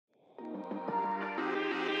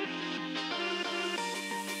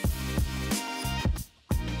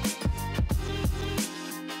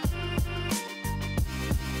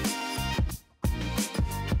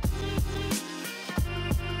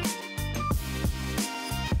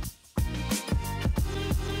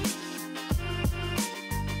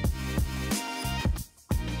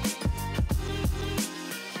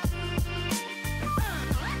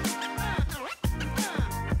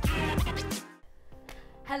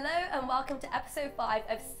Hello and welcome to episode 5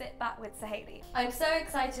 of Sit Back with Saheli. I'm so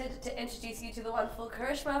excited to introduce you to the wonderful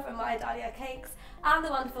Krishma from Maya Dahlia Cakes and the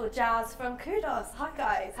wonderful Jas from Kudos. Hi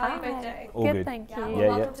guys, how are you both doing? All good. Thank you.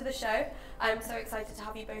 Welcome to the show. I'm so excited to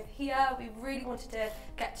have you both here. We really wanted to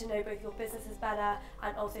get to know both your businesses better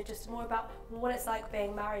and also just more about what it's like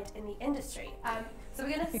being married in the industry. So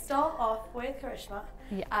we're going to start off with Krishma.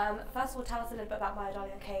 First of all, tell us a little bit about Maya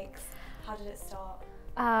Dahlia Cakes. How did it start?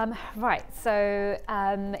 Right, so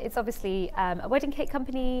it's obviously a wedding cake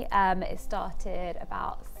company. It started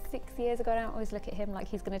about 6 years ago now. I always look at him like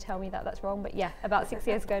he's going to tell me that that's wrong, but yeah, about 6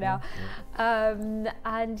 years ago now.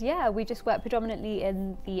 And yeah, we just work predominantly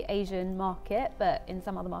in the Asian market, but in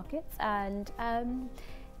some other markets. And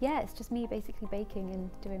yeah, it's just me basically baking and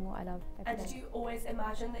doing what I love every day. Did you always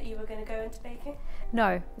imagine that you were going to go into baking?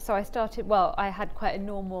 No, so I started, well, I had quite a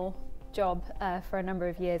normal job for a number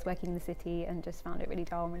of years working in the city and just found it really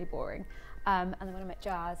dull and really boring. And then when I met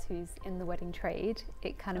Jas, who's in the wedding trade,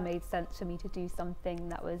 it kind of made sense for me to do something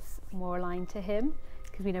that was more aligned to him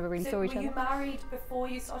because we never really saw each other. Were you married before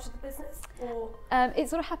you started the business? Or? It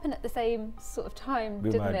sort of happened at the same sort of time,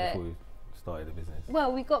 didn't it? We were married before we started the business.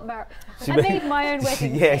 Well, we got married. I made my own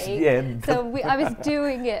wedding cake, so I was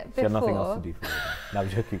doing it before. She had nothing else to do for it. No, I'm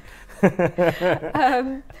joking.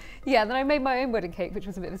 Yeah, then I made my own wedding cake, which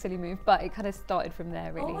was a bit of a silly move, but it kind of started from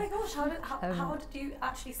there, really. Oh my gosh, how did you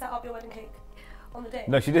actually set up your wedding cake on the day?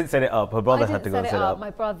 No, she didn't set it up. Her brother had to go and set it up.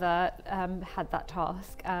 My brother had that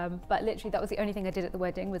task, but literally that was the only thing I did at the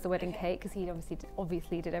wedding was the wedding cake, because he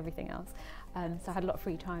obviously did everything else. So I had a lot of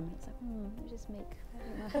free time, and it's like, let me just make.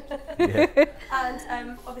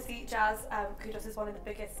 And obviously, Jas, Kudos is one of the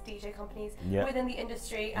biggest DJ companies within the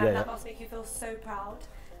industry, and that must make you feel so proud.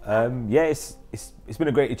 Yeah, it's been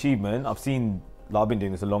a great achievement. I've been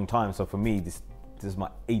doing this a long time, so for me, this is my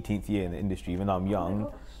 18th year in the industry, even though I'm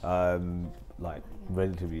young, like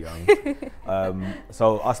relatively young.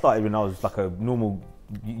 So I started when I was like a normal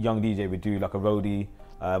young DJ, would do like a roadie.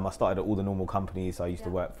 I started at all the normal companies. So I used to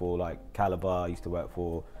work for like Caliber, I used to work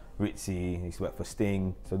for Ritzy, I used to work for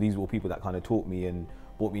Sting. So these were all people that kind of taught me and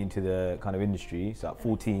brought me into the kind of industry. So at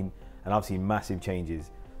 14, and I've seen massive changes.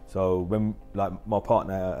 So when like my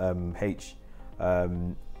partner H,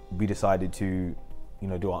 we decided to,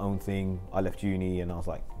 do our own thing. I left uni and I was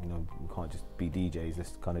like, we can't just be DJs.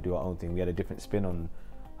 Let's kind of do our own thing. We had a different spin on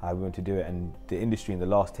how we want to do it, and the industry in the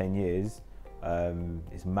last 10 years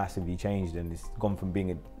it's massively changed, and it's gone from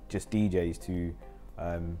being just DJs to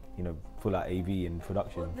full out AV and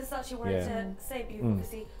production. Well, this is actually what I wanted to say, but you've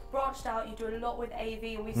obviously branched out. You do a lot with AV,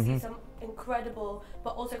 and we see some incredible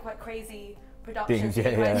but also quite crazy productions.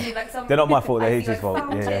 Things, like some, they're not my fault, they're H's like fault.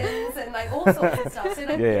 Fountains and like all sorts of stuff. So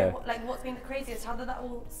like what's been the craziest? How did that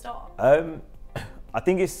all start? I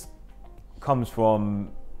think it comes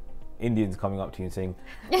from Indians coming up to you and saying,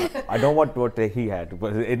 I don't want what he had.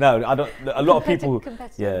 But no, I don't. A lot of people.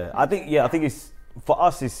 I think it's for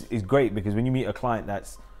us. It's great because when you meet a client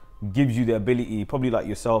that's gives you the ability, probably like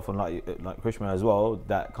yourself and like Krishma as well,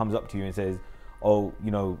 that comes up to you and says, oh,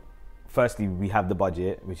 firstly, we have the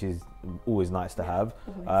budget, which is always nice to have.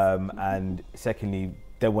 And secondly,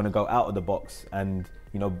 they want to go out of the box and,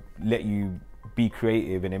 let you be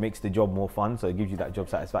creative, and it makes the job more fun. So it gives you that job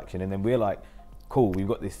satisfaction. And then we're like, cool, we've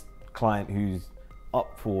got this client who's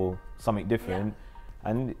up for something different.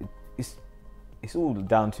 And it's all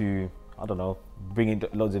down to, I don't know, bringing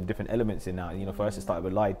loads of different elements in now. For us it started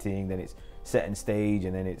with lighting, then it's set and stage,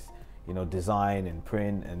 and then it's, design and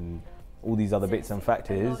print and all these other bits and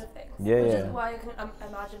factors. Which is why I can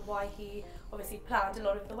imagine why he obviously planned a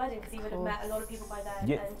lot of the wedding, because he would have met a lot of people by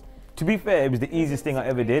then. And to be fair, it was the easiest thing I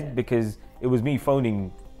ever did, because it was me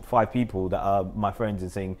phoning 5 people that are my friends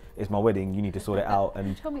and saying, it's my wedding, you need to sort it out. And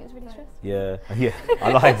you told me it was really stressful. Yeah,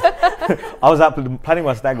 I lied. I was out planning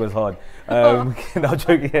my stag was hard. No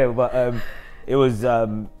joking here, but it was,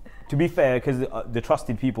 to be fair, because the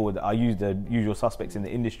trusted people that I used, the usual suspects in the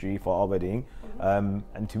industry for our wedding,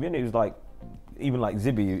 and to me it was like, even like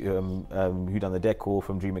Zibby, who done the decor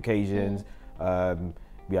from Dream Occasions.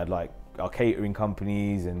 We had like our catering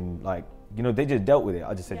companies, and like, they just dealt with it.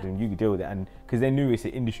 I just said to them, you can deal with it, and because they knew it's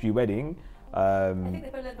an industry wedding. I think they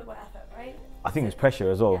put a little bit more effort, right? I think it was pressure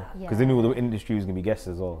as well, because they knew all the industry was going to be guests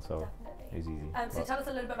as well, so it was easy. So tell us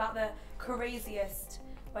a little bit about the craziest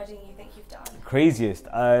wedding you think you've done. Craziest?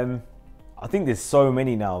 I think there's so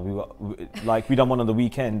many now. We done one on the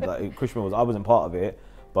weekend. Like Krishma I wasn't part of it,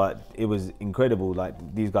 but it was incredible.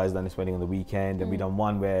 Like these guys done this wedding on the weekend, and we done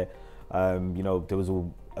one where, there was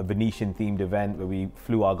a Venetian themed event where we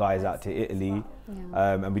flew our guys out to Italy,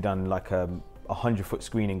 and we done like a 100-foot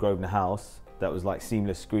screen in Grosvenor House. that was like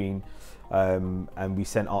seamless screen, and we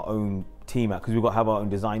sent our own team out because we've got to have our own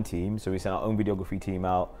design team. So we sent our own videography team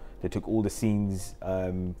out. They took all the scenes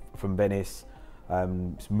from Venice,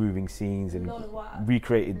 moving scenes, and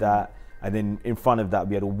recreated that. And then in front of that,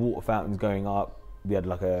 we had all water fountains going up. We had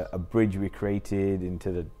like a bridge we created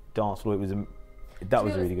into the dance floor. It was that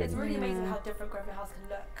was really good. It's really amazing how different Grosvenor House can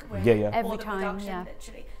look with Every all the time, production,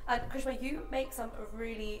 literally. And Krishma, you make some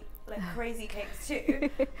really like crazy cakes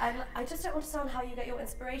too. And I just don't understand how you get your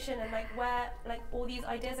inspiration and like where like all these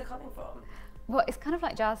ideas are coming from. Well, it's kind of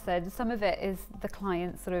like Jas said, some of it is the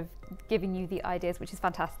client sort of giving you the ideas, which is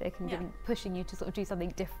fantastic, and pushing you to sort of do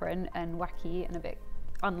something different and wacky and a bit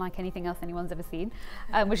unlike anything else anyone's ever seen,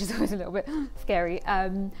 which is always a little bit scary.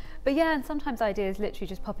 But yeah, and sometimes ideas literally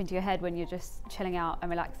just pop into your head when you're just chilling out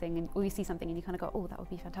and relaxing, or you see something and you kind of go, oh, that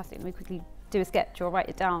would be fantastic. And we quickly do a sketch or write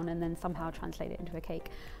it down and then somehow translate it into a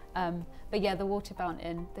cake. But yeah, the water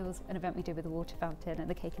fountain, there was an event we did with the water fountain and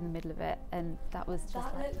the cake in the middle of it, and that was just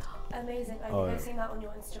that like, looked amazing. I've seen that on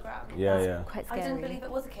your Instagram. Yeah. Quite scary. I didn't believe it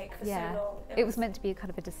was a cake for so long. It was meant to be a kind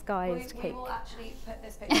of a disguised cake. We will actually put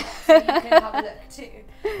this picture up so you can have a look too.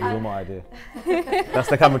 It was all my idea. That's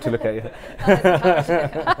the camera to look at,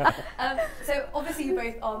 so obviously you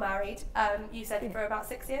both are married. You said for about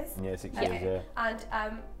 6 years? Yeah, 6 years, yeah. And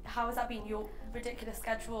how has that been? Your ridiculous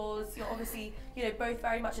schedules, you're obviously, you know, both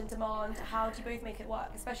very much in demand. How do you both make it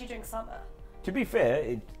work, especially during summer? To be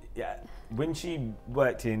fair, when she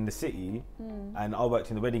worked in the city and I worked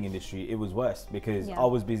in the wedding industry, it was worse because I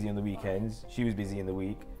was busy on the weekends, she was busy in the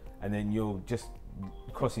week, and then you're just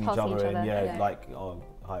crossing each other and like, oh,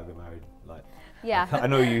 hi, we're married. Like, I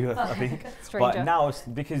know you, I think. But now it's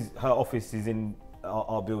because her office is in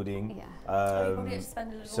our building, so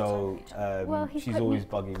she's always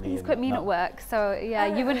bugging me. He's quite mean at work, so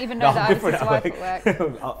you wouldn't even know that I was his wife at work.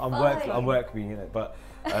 I'm work me, but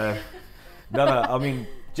no, I mean,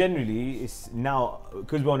 generally it's now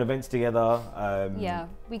because we're on events together.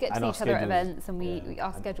 We get to see each other at events, and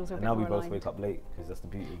our schedules are a bit more aligned. Now we both wake up late because that's the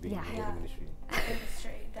beauty of being in the wedding industry.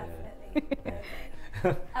 Definitely.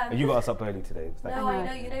 You got us up early today. No, I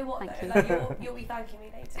know. You know what though? Like, you'll be thanking me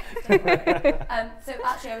later. Don't worry. So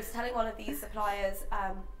actually, I was telling one of these suppliers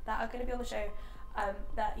that are going to be on the show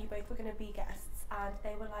that you both were going to be guests, and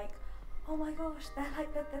they were like, "Oh my gosh, they're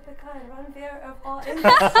like the kind of Ranveer of our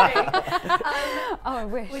industry." Oh, I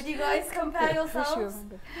wish. Would you guys compare yourselves? To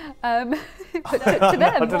them. I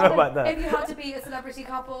don't know about that. If you had to be a celebrity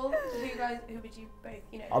couple, who would you both?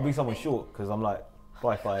 You know. I'll be someone short because I'm like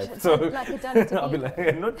 5'5", so like a Danny I'll be like,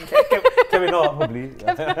 not Kevin Hart probably.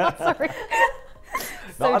 Kevin Hart, sorry.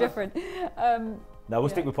 So different. We'll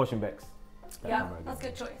stick with Posh and Bex. Yeah, that's a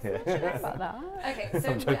good choice. About that. Okay,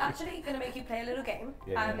 so we're actually going to make you play a little game.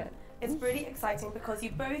 It's really exciting because you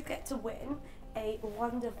both get to win a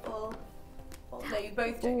wonderful. Well, no, you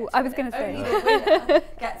both don't. I was going to say. Only the winner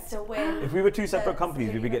gets to win. If we were two separate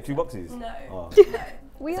companies, would we get 2 boxes? No. Oh. No.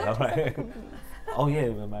 We are. Oh yeah,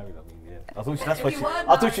 we're married. I mean, yeah. I thought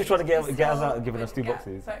she was trying to get us out and giving us 2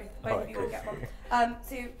 boxes. Sorry, both of you will get one.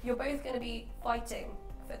 So you're both going to be fighting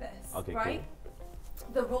for this, okay, right? Cool.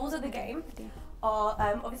 The rules of the game are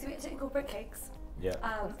obviously we had to incorporate cakes. Yeah.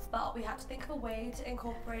 But we had to think of a way to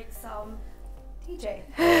incorporate some DJ.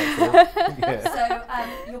 So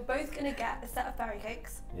you're both going to get a set of fairy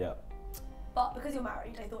cakes. Yeah. But because you're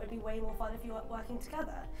married, I thought it'd be way more fun if you were working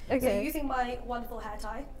together. Okay. So using my wonderful hair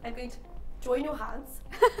tie, I'm going to join your hands,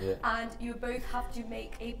 and you both have to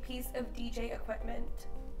make a piece of DJ equipment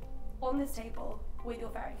on this table with your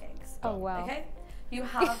fairy cakes. Oh wow. Okay? You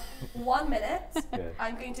have 1 minute.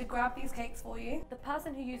 I'm going to grab these cakes for you. The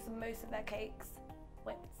person who used the most of their cakes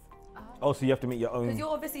wins. Oh, so you have to make your own. Because you're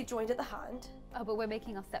obviously joined at the hand. Oh, but we're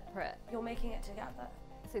making us separate. You're making it together.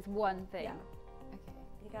 So it's one thing. Yeah. Okay.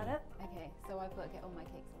 You get it? Okay. So I've got to get all my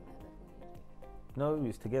cakes on there before you do. No,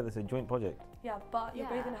 it's together. It's a joint project. Yeah, but you're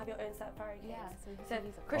both going to have your own set of fairy cakes. Yeah. So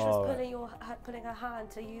Krishna's putting her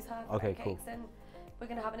hand to use her fairy cakes, and we're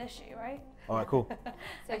going to have an issue, right? All right, cool.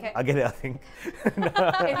 Okay. I get it, I think. If you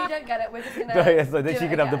don't get it, we're just going to so then she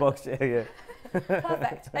can have the box. Yeah.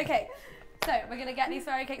 Perfect. Okay. So we're going to get these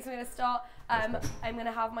fairy cakes. We're going to start. I'm going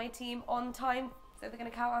to have my team on time, so they're going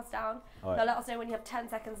to count us down. They'll let us know when you have 10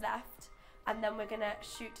 seconds left, and then we're going to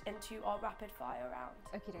shoot into our rapid fire round.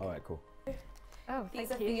 Okay. All right, cool. Oh,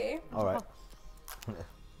 these are for you. All right.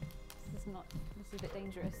 This is a bit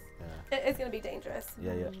dangerous. Yeah. It is going to be dangerous.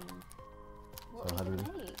 Yeah. What so how do we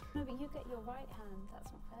make? No, but you get your right hand.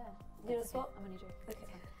 That's not fair. You know what? I'm only joking.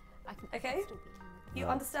 Okay. I can still be You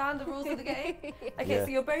understand the rules of the game? Okay, so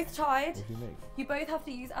you're both tied. You both have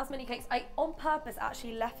to use as many cakes. I, on purpose,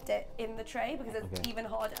 actually left it in the tray because it's even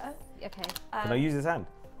harder. Okay. Can I use this hand?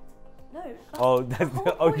 No. Oh, that's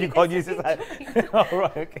whole oh, you point can't is use to this be hand. joined. Oh,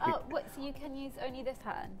 right, okay. Oh, what? So you can use only this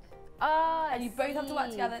hand? Ah, And you both have to work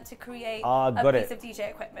together to create Ah, got a it. piece of DJ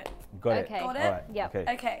equipment. Got it. Okay. Got it? All right. Yep.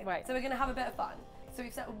 Okay. Okay, Right. so we're going to have a bit of fun. So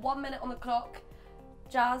we've set 1 minute on the clock.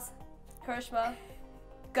 Jas, Krishma,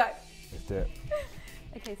 go. Let's do it.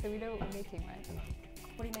 Okay, so we know what we're making, right?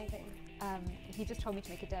 What are you making? He just told me to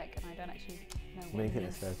make a deck, and I don't actually know what Make it it a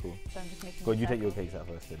is. circle. So I'm just making. God, a you take your circle. cakes out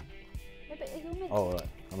first then. No, but you're meant Oh, all right.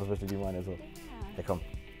 I'm supposed to do mine as well. Yeah. Hey, come.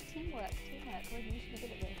 Teamwork. Well, you should be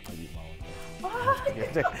good at I'll eat my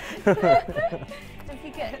this. Does he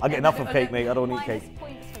get? I get enough of cake, mate. I don't eat minus cake.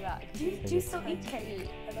 points for that. Do you still eat cake?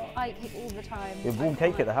 I eat cake all the time. We have warm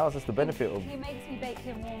cake at the house. That's the benefit of. He makes me bake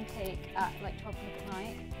him warm cake at like 12 o'clock at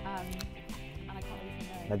night, and I can't really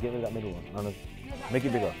say Now no. get rid of that middle one. No, no. No, that's Make it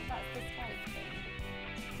the- bigger. That's the spike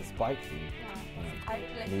thing. The spike thing. Yeah.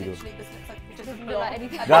 Needle. Literally, this looks like just Doesn't a look like blob.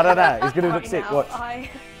 anything. No, no, no. It's gonna look Right sick. now, Watch. I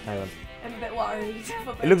Hang on. am a bit worried.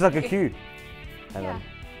 It looks like a Q. Hang Yeah. on.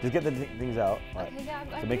 Just get the things out. Right. Okay,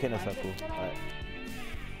 yeah, So make it in a circle. Right.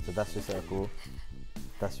 So that's your circle.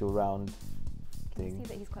 That's your round See thing.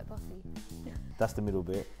 that he's quite bossy. That's the middle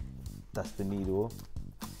bit. That's the needle.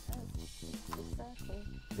 Oh, the circle.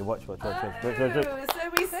 You watch. Look. Oh, so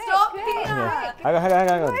we stop Quick. here.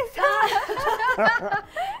 Hang on.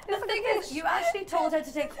 The thing is, you actually told her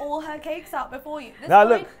to take all her cakes out before you. This Now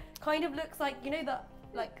kind, look. kind of looks like, you know, the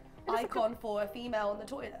icon for a female in the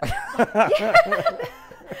toilet.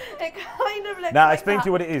 It kind of looks Now, like explain that. to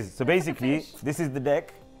you what it is. So basically, fish. this is the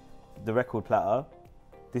deck, the record platter.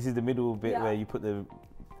 This is the middle bit Yeah. where you put the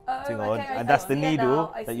Oh, thing okay, on, I and that's the see it needle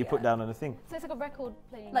now, I that see you put it. down on the thing. So it's like a record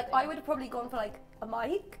playing. Like, thing. I would have probably gone for like a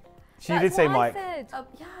mic. She That's did say what I mic. said.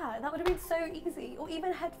 Yeah, that would have been so easy. Or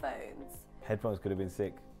even headphones. Headphones could have been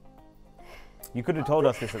sick. You could have told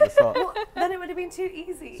us this at the start. Well, then it would have been too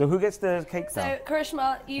easy. So who gets the cakes So, now?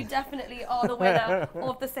 Krishma, you definitely are the winner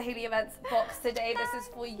of the Saheli Events box today. This is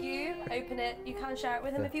for you. Open it. You can share it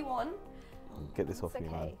with him if you want. Get this off It's me,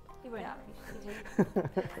 man. okay. He won't Yeah.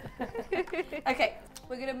 appreciate it. Okay,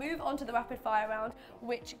 we're going to move on to the rapid fire round,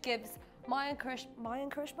 which gives Maya and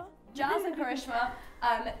Krishma? Jas and Krishma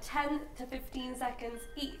 10 to 15 seconds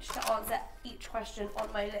each to answer each question on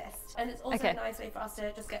my list. And it's also Okay. a nice way for us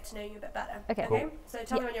to just get to know you a bit better. Okay. Cool. So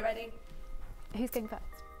tell me when you're ready. Who's going first?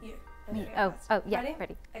 You. Me. Okay, Oh, first. oh, yeah, Ready?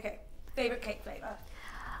 ready. Okay. Favorite cake flavour?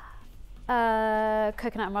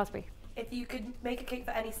 Coconut and raspberry. If you could make a cake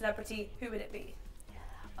for any celebrity, who would it be?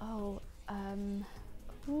 Oh,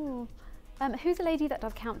 who's the lady that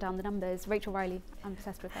does countdown the numbers? Rachel Riley. I'm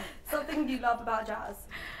obsessed with her. Something you love about Jas.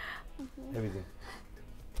 Everything.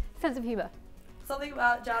 Sense of humour. Something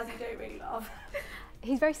about Jas you don't really love.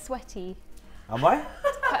 He's very sweaty. Am I?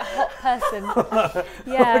 Quite a hot person.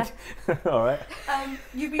 Yeah. All right.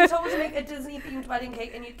 You've been told to make a Disney-themed wedding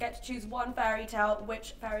cake, and you'd get to choose one fairy tale.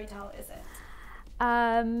 Which fairy tale is it?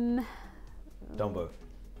 Dumbo.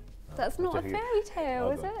 That's not a joking. fairy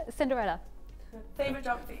tale, is Okay. it? Cinderella. Favorite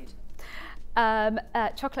junk food?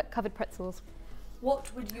 Chocolate covered pretzels. What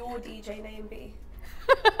would your DJ name be?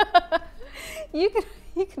 You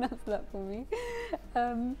can answer that for me.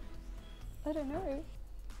 I don't know.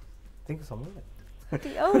 Think of something.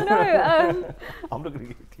 Oh no. I'm not gonna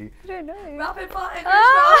give it to you. I don't know. Rapid fire, Krishna.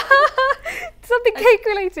 Ah! Something cake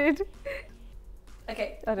related.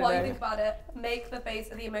 Okay, I don't while you know. think about it, make the face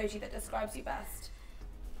of the emoji that describes you best.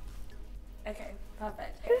 Okay,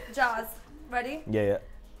 perfect. Jas, ready? Yeah,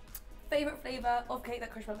 Favorite flavour of cake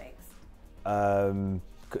that Krishma makes? yeah.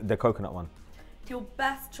 The coconut one. Your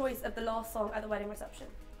best choice of the last song at the wedding reception?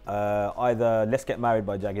 Either Let's Get Married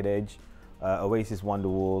by Jagged Edge, Oasis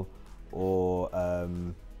Wonderwall, or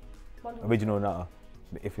Wonderful. Original Nutter,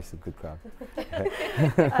 if it's a good crowd.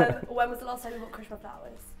 When was the last time you bought Krishma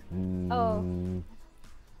flowers? Mm,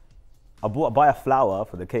 I buy a flower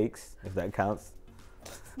for the cakes, if that counts.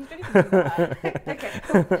 You don't even do that.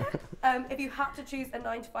 Okay. If you had to choose a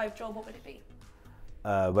 9-to-5 job, what would it be?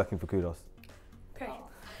 Working for Kudos. Great.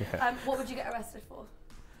 Yeah. What would you get arrested for?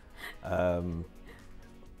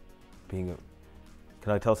 Can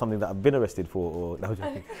I tell something that I've been arrested for, or no? I'm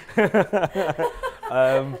joking. I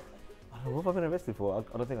don't know, what have I been arrested for?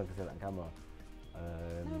 I don't think I can say that on camera.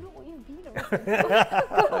 No, not what you've been arrested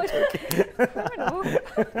for.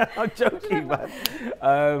 God. I'm joking,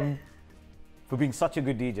 man. For being such a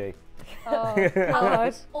good DJ. Oh,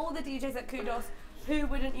 God. All the DJs at Kudos, who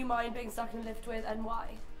wouldn't you mind being stuck in a lift with, and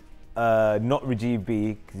why? Not Rajiv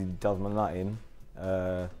B, because he does my nutting.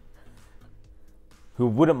 Who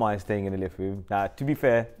wouldn't mind staying in a lift with? Nah, to be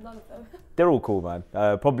fair, None of them. they're all cool, man.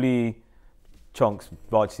 Probably Chonks,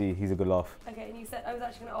 Rajsi, he's a good laugh. Okay, and you said I was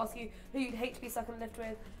actually going to ask you who you'd hate to be stuck in a lift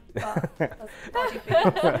with, but that's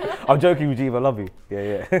I'm joking, Rajiv, I love you.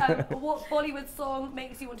 Yeah, yeah. What Bollywood song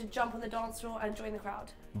makes you want to jump on the dance floor and join the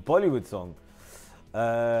crowd? Bollywood song.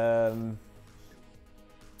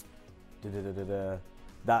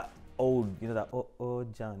 That old, you know that oh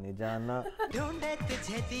Jane Jana.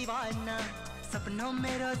 I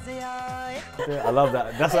love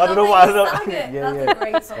that. That's I don't know why I love it. Yeah, That's a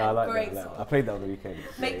great song. Yeah, I like great that. song. I played that on the weekend.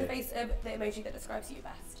 Make the face of the emoji that describes you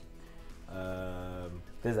best.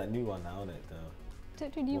 There's that new one now, isn't it?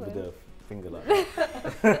 Don't do new With ones. the finger like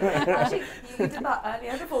that. Actually, you did that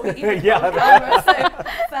earlier before we even Yeah, got on camera, so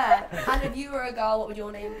fair. And if you were a girl, what would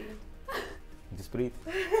your name be? Just breathe.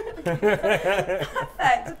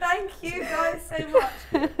 Perfect. Thank you guys so much.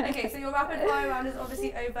 Okay, so your rapid fire round is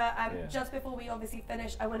obviously over. Just before we obviously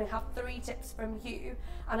finish, I want to have 3 tips from you,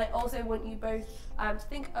 and I also want you both to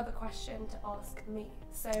think of a question to ask me.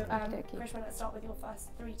 So, Krishma, let's start with your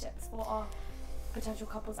first 3 tips for our potential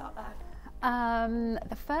couples out there.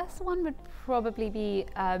 The first one would probably be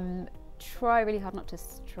try really hard not to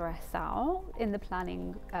stress out in the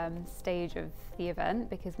planning stage of the event,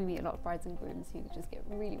 because we meet a lot of brides and grooms who just get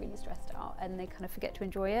really, really stressed out and they kind of forget to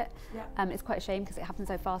enjoy it. Yeah. It's quite a shame because it happens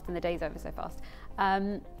so fast and the day's over so fast.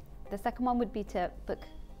 The second one would be to book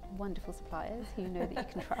wonderful suppliers who you know that you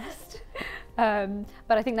can trust.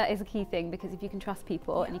 But I think that is a key thing, because if you can trust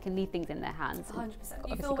people and you can leave things in their hands, 100%.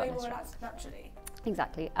 You feel way more relaxed naturally.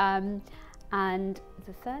 Exactly. And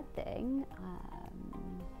the third thing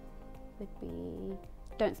would be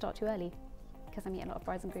don't start too early, because I meet a lot of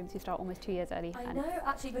brides and grooms who start almost 2 years early. I know,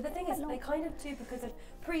 actually, but the thing is, they kind of do because of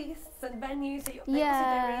priests and venues, so they also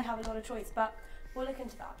don't really have a lot of choice, but we'll look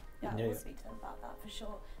into that. We'll speak to them about that for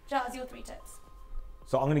sure. Jas, your 3 tips.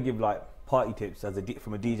 So I'm going to give like party tips as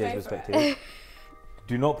from a DJ's perspective.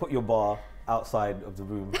 Do not put your bar outside of the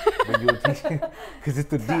room when you're DJing, because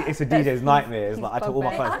it's a DJ's nightmare. It's like I tell all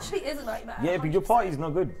my friends. It actually is a nightmare. Yeah, but your party's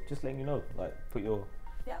not good. Just letting you know, like put your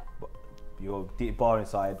bar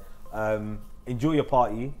inside. Enjoy your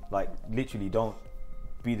party. Like literally, don't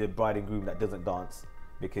be the bride and groom that doesn't dance,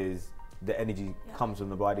 because the energy comes from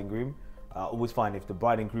the bride and groom. Always find if the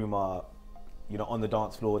bride and groom are, on the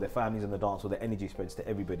dance floor, their families on the dance floor, the energy spreads to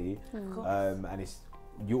everybody. And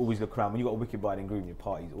you always look around when you got a wicked bride and groom. Your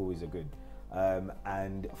parties always are good.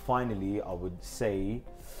 And finally, I would say,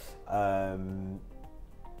 don't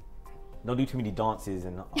do too many dances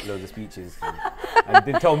and loads of speeches, and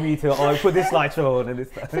then tell me to put this slideshow on and this.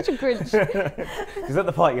 Such a Grinch. Because at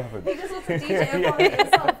the party happens. He just wants to DJ a party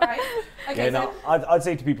himself, right? Okay, I'd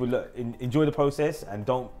say to people, look, enjoy the process and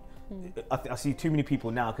don't. I see too many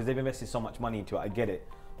people now because they've invested so much money into it. I get it,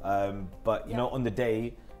 but on the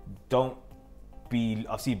day, don't.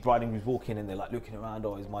 I see bride and grooms walk in and they're like looking around,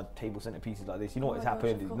 is my table centerpieces like this? You know what's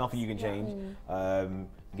happened, there's nothing you can change.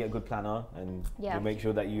 Get a good planner and make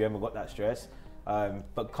sure that you haven't got that stress.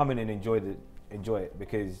 But come in and enjoy it,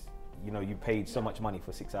 because you paid so much money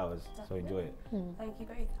for 6 hours. Definitely. So enjoy it. Thank you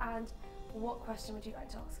both. And what question would you like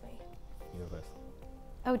to ask me? You go first.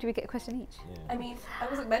 Oh, do we get a question each? Yeah. I mean, I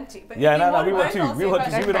wasn't meant to, but we want to. We want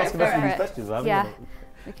to. You've been asking us these questions, haven't you?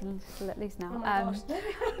 We can let loose now. Oh my gosh.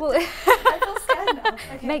 Well, I feel scared now.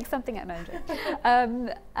 Okay. Make something out of it.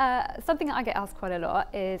 Something that I get asked quite a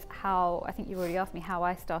lot is how, I think you already asked me how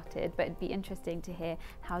I started, but it'd be interesting to hear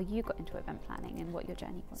how you got into event planning and what your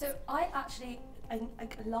journey was. So I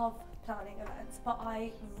love planning events, but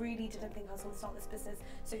I really didn't think I was going to start this business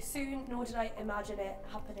so soon, nor did I imagine it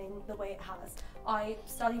happening the way it has. I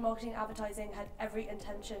studied marketing and advertising, had every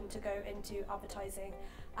intention to go into advertising,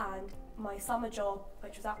 and my summer job,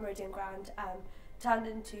 which was at Meridian Grand, turned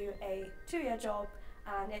into a 2-year job,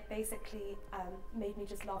 and it basically made me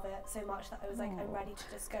just love it so much that I was like, I'm ready to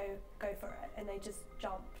just go for it, and I just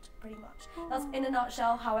jumped pretty much. That's in a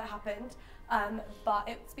nutshell how it happened. But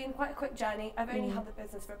it's been quite a quick journey. I've only had the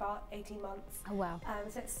business for about 18 months. Oh wow.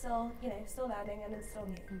 So it's still, still learning and it's still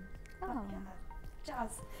new.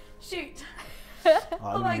 Jas, shoot.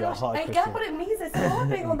 Oh my gosh, I get what it means. It's hard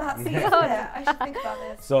being on that seat, isn't it? I should think about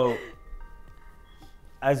this. So,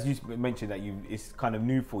 as you mentioned that it's kind of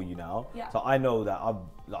new for you now. Yeah. So I know that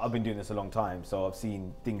I've been doing this a long time. So I've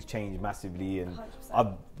seen things change massively, and 100%.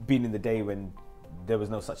 I've been in the day when there was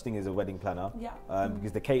no such thing as a wedding planner. Yeah.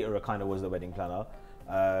 Because the caterer kind of was the wedding planner.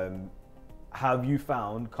 Have you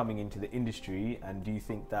found coming into the industry, and do you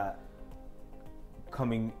think that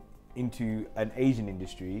coming into an Asian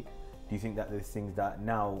industry, Do you think that there's things that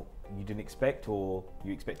now you didn't expect, or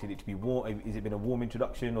you expected it to be warm? Is it been a warm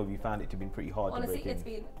introduction, or have you found it to be pretty hard Honestly, to break in? it's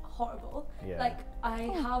been horrible. Yeah. Like, I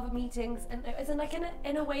have meetings, and as in like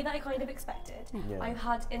in a way that I kind of expected. Yeah. I've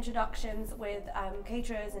had introductions with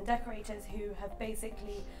caterers and decorators who have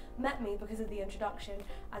basically met me because of the introduction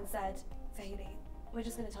and said, Saheli, we're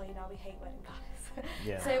just going to tell you now, we hate wedding planners.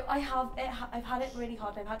 Yeah. So I've had it really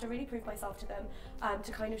hard, and I've had to really prove myself to them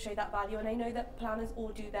to kind of show that value. And I know that planners all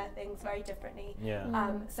do their things very differently.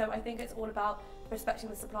 Yeah. So I think it's all about respecting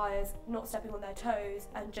the suppliers, not stepping on their toes,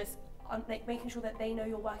 and just like making sure that they know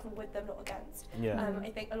you're working with them, not against. Yeah. I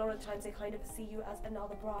think a lot of the times they kind of see you as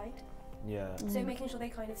another bride. Yeah. So making sure they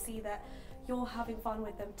kind of see that you're having fun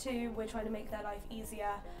with them too. We're trying to make their life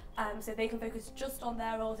easier, so they can focus just on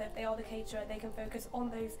their roles. If they are the caterer, they can focus on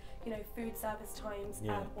those, you know, food service times,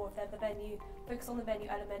 or if they're the venue, focus on the venue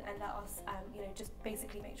element and let us, you know, just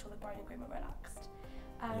basically make sure the bride and groom are relaxed.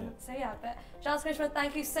 So yeah, but Jas, Krishma,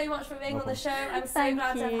 thank you so much for being on the show. I'm so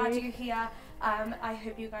glad to have had you here. I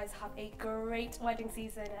hope you guys have a great wedding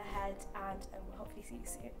season ahead, and we'll hopefully see you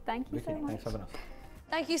soon. Thank you so much. Thanks for having us.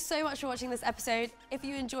 Thank you so much for watching this episode. If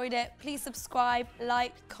you enjoyed it, please subscribe,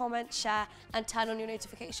 like, comment, share, and turn on your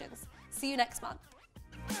notifications. See you next month.